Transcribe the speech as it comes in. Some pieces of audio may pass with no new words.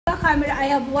camera. I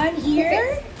have one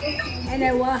here, and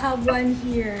I will have one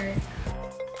here.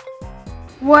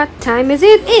 What time is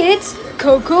it? It's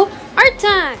Coco Art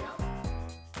Time!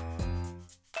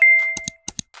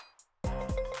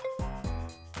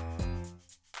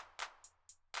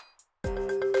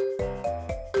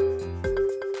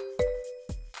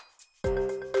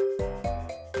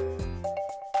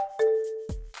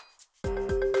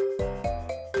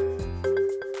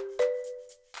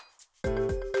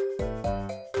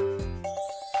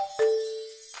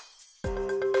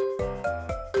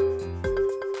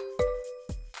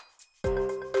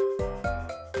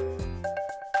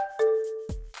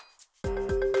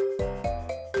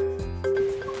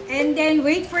 And then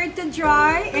wait for it to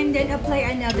dry and then apply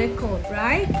another coat,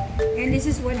 right? And this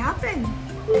is what happened.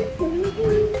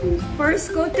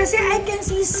 First coat, kasi I can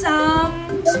see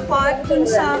some spot dun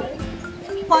sa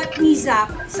pot ni Zach.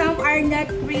 Some are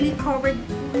not really covered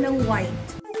ng white.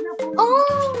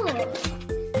 Oh!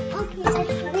 Okay.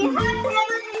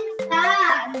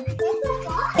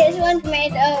 This one's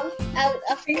made out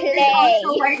of clay.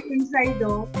 Also white inside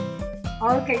though.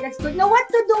 Okay, that's good. Now what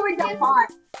to do with the pot?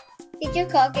 Did you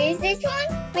cook? Is this one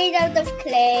made out of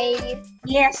clay?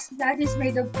 Yes, that is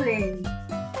made of clay.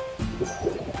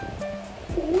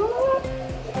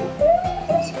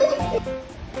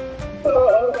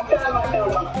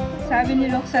 Sabi ni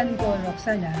Roxanne ko,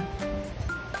 Roxanne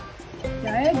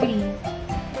I agree.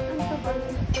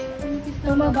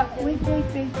 Tumaba. Wait lang.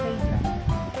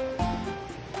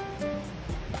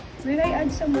 Will I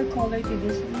add some more color to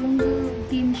this? Yung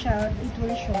thin siya, it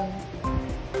will show.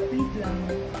 Wait lang.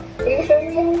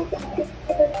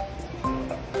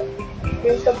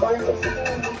 There's a bunch of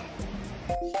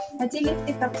I think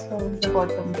it touches the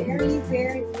bottom.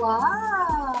 Very,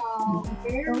 wow!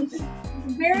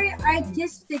 Very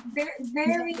artistic, very,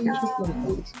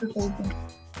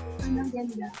 ano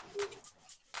ganda.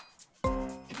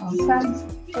 Oh, sounds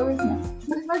always nice.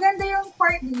 Mas maganda yung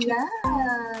part nila.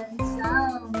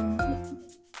 Sound.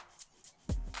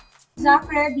 Zach,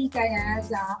 ready ka na,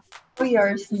 Zach? For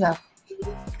yours, Zach.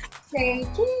 Say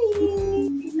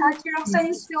cheese! At your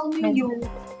Roxanne is filming you.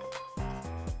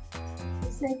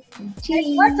 Say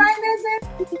cheese! What time is it?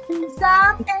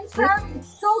 Zach and Sam,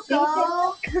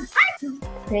 Coco!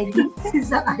 Ready? Si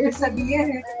Zach ayaw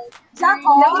sabihin. Zach,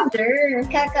 oh! Louder!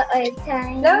 Coco Art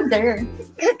Time. Louder!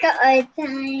 Coco Art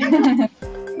Time.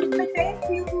 Thank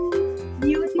you!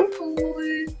 Beautiful!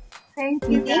 Thank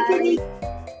you, guys!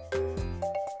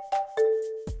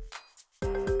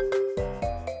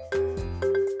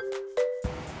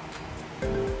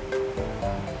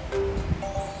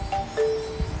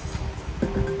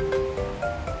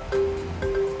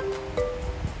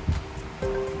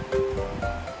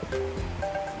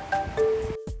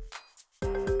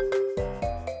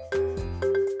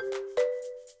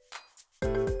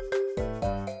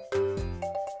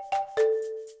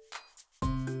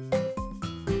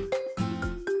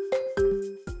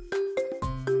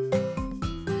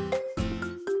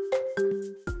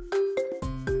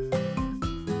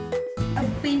 A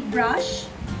paintbrush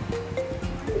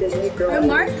or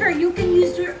marker. You can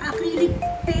use your acrylic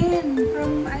pen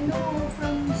from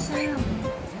Sam.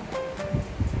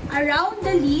 Around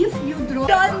the leaf, you draw.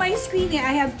 On my screen,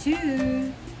 I have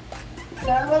two.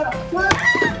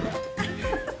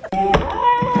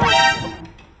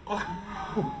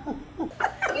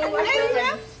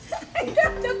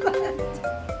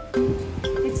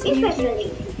 It's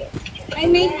easy. I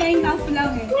made mine off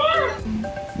lang eh.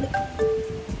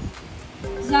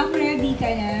 Zach, ready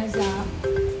ka na, Zach?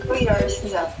 For yours,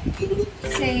 Zach.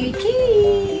 Say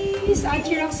cheese! At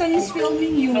your Roxanne is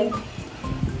filming you.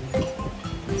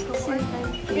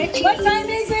 What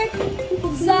time is it?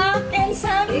 Zach and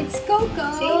Sam, it's Coco.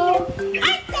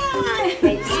 Art time!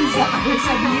 Si Zach,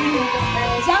 sabihin.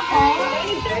 Zach, oh!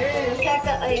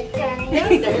 Coco Art Time.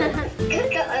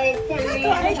 Coco Art Time.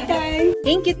 Coco Art time.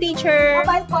 Thank you, teacher.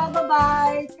 Bye-bye po,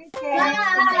 bye-bye. Take care.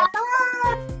 Bye.